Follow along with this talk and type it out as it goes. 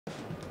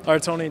All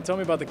right, Tony, tell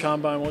me about the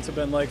combine. What's it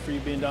been like for you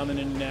being down in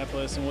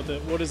Indianapolis, and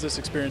what has this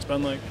experience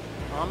been like?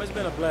 It's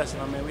been a blessing.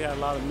 I mean, we had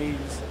a lot of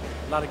meetings,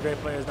 a lot of great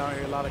players down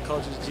here, a lot of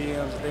coaches,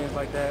 GMs, and things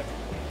like that.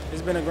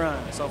 It's been a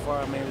grind so far.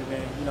 I mean, we've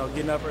been,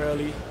 getting up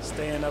early,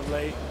 staying up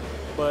late,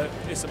 but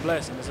it's a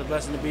blessing. It's a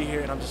blessing to be here,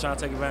 and I'm just trying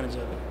to take advantage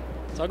of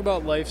it. Talk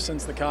about life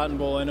since the Cotton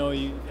Bowl. I know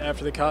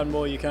after the Cotton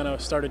Bowl, you kind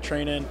of started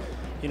training,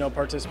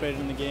 participated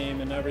in the game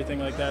and everything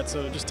like that.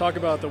 So just talk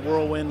about the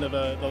whirlwind of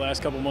the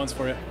last couple months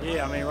for you.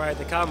 Yeah, I mean, right at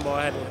the Cotton Bowl,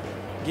 I had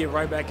to get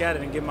right back at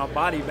it and get my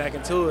body back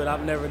into it.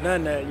 I've never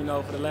done that,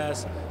 for the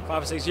last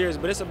 5 or 6 years,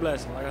 but it's a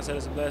blessing. Like I said,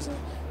 it's a blessing.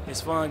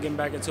 It's fun getting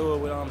back into it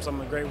with some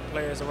of the great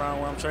players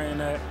around where I'm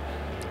training at.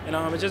 And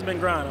it's just been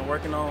grinding,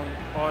 working on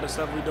all the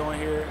stuff we're doing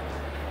here,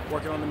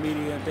 working on the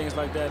media and things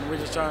like that. And we're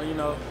just trying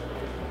to,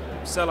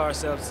 sell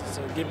ourselves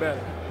to get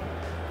better.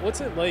 What's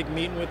it like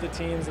meeting with the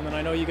teams? And then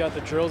I know you got the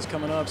drills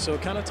coming up, so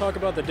kind of talk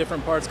about the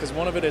different parts, because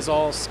one of it is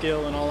all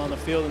skill and all on the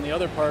field, and the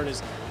other part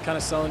is kind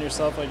of selling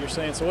yourself, like you're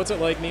saying. So what's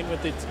it like meeting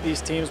with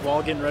these teams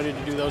while getting ready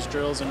to do those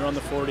drills and run the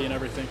 40 and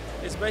everything?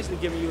 It's basically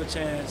giving you a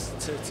chance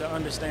to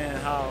understand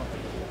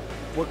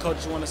what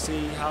coaches want to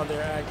see, how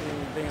they're acting,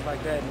 and things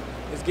like that. And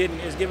it's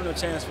giving a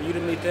chance for you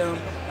to meet them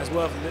as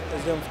well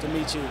as them to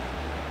meet you.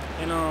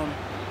 And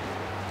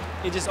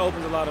it just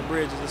opens a lot of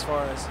bridges as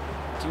far as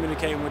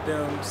communicating with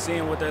them,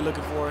 seeing what they're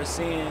looking for,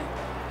 seeing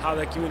how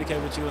they communicate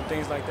with you and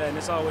things like that. And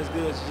it's always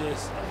good to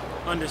just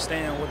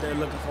understand what they're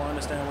looking for,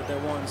 understand what they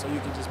want, so you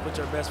can just put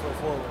your best foot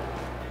forward.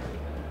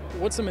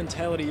 What's the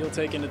mentality you'll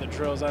take into the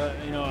drills? I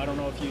don't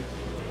know if you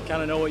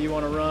kind of know what you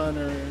want to run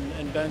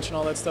and bench and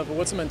all that stuff, but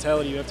what's the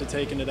mentality you have to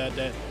take into that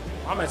day?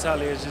 My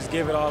mentality is just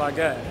give it all I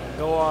got,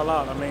 go all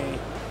out. I mean,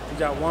 you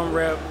got one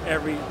rep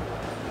every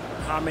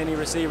how many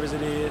receivers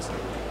it is.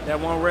 That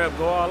one rep,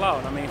 go all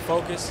out. I mean,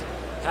 focus.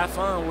 Have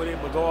fun with it,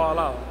 but go all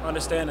out.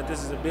 Understand that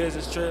this is a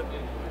business trip,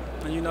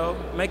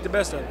 and make the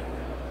best of it.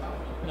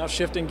 Now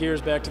shifting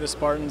gears back to the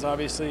Spartans,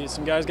 obviously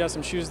some guys got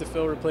some shoes to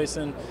fill,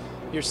 replacing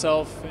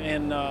yourself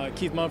and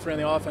Keith Mumphrey on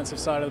the offensive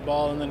side of the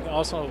ball, and then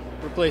also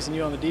replacing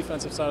you on the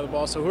defensive side of the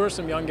ball. So who are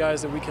some young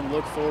guys that we can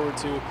look forward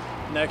to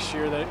next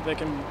year that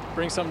can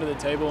bring something to the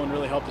table and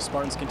really help the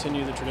Spartans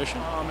continue the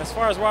tradition? As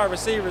far as wide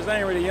receivers, they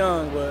ain't really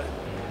young, but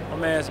my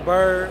man's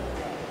Bird,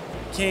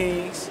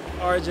 Kings,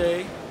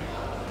 RJ,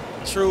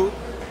 Troop.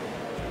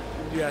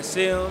 You got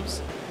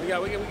Sims. We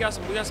got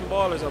some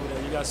ballers over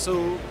there. You got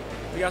Sue.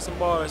 We got some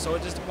ballers. So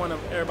it's just the point of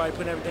everybody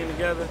putting everything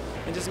together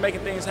and just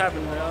making things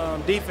happen.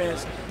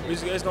 Defense,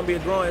 it's gonna be a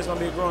growing little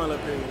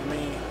period. I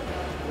mean,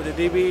 with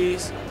the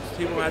DBs,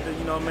 people have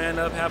to man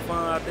up, have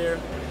fun out there,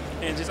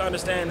 and just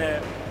understand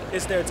that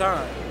it's their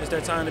time. It's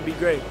their time to be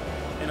great.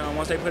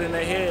 Once they put it in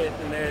their head,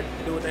 and they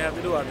do what they have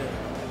to do out there.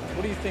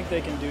 What do you think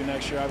they can do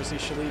next year? Obviously,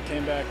 Shalik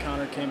came back,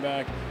 Connor came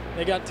back.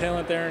 They got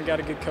talent there and got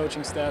a good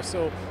coaching staff.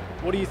 So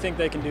what do you think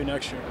they can do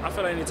next year? I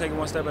feel like they need to take it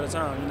one step at a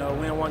time.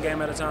 Win one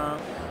game at a time,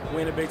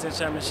 win the Big Ten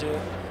championship,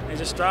 and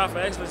just strive for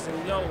excellence.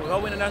 And go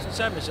win the national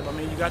championship. I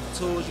mean, you got the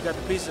tools, you got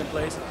the pieces in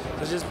place.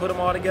 So just put them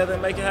all together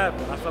and make it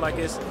happen. I feel like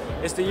it's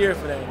the year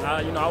for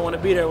that. And I want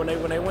to be there when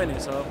they win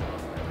it. So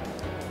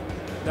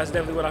that's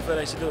definitely what I feel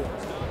they should do.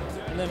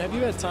 And then have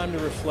you had time to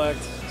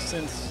reflect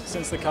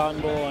since the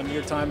Cotton Bowl on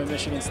your time at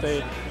Michigan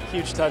State?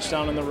 Huge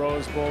touchdown in the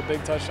Rose Bowl,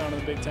 big touchdown in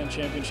the Big Ten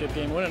championship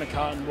game, winning a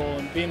Cotton Bowl,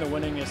 and being the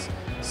winningest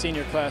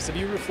senior class. Have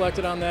you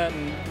reflected on that,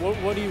 and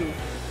what do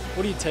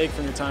you take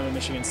from your time at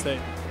Michigan State?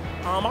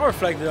 I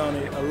reflected on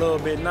it a little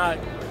bit, not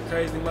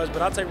crazy much,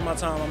 but I take my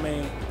time. I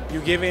mean,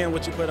 you give in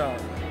what you put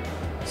out.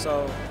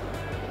 So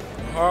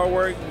hard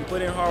work, you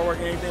put in hard work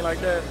and anything like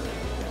that,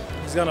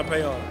 it's gonna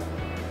pay off.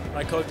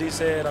 Like Coach D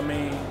said, I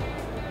mean,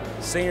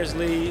 seniors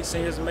lead,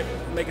 seniors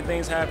making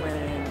things happen,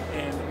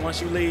 and once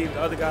you leave,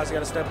 the other guys got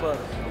to step up.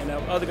 And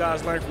if other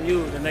guys learn from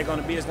you, then it's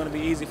going to be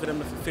easy for them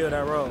to fulfill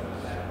that role.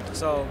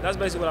 So that's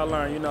basically what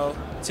I learned,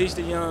 teach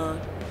the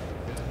young,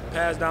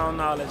 pass down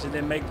knowledge, and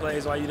then make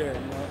plays while you're there,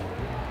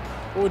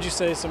 What would you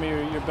say some of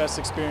your best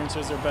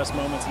experiences or best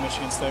moments in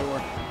Michigan State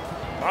were?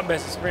 My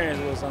best experience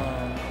was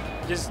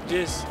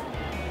just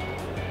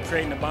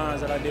creating the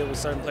bonds that I did with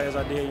certain players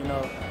I did,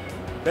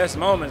 Best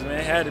moments, man,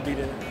 it had to be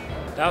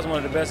that was one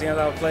of the best games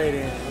I ever played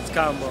in. It's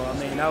Cotton Bowl. I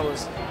mean, that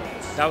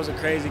was a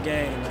crazy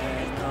game, man.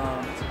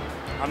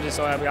 I'm just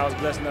so happy I was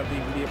blessed enough to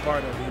even be a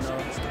part of it,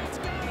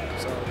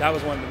 So that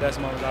was one of the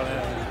best moments I've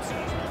had.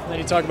 And then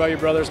you talk about your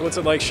brothers. What's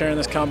it like sharing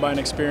this combine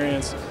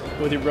experience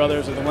with your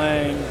brothers, with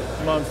Lang,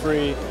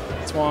 Mumphrey,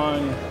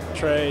 Twan,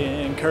 Trey,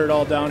 and Kurt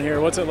all down here?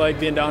 What's it like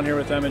being down here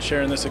with them and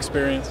sharing this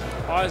experience?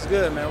 Oh, it's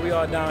good, man. We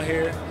all down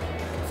here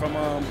from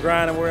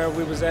grinding wherever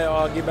we was at,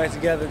 all get back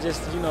together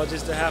just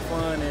to have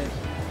fun and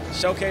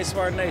showcase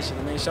Spartan Nation.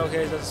 I mean,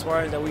 showcase that the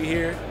Spartans, that we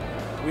here.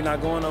 We're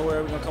not going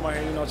nowhere. We're going to come out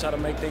here, try to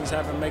make things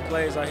happen, make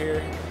plays out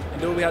here, and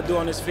do what we have to do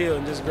on this field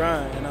and just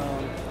grind. And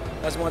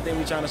that's one thing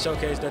we're trying to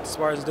showcase that the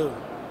Spartans do.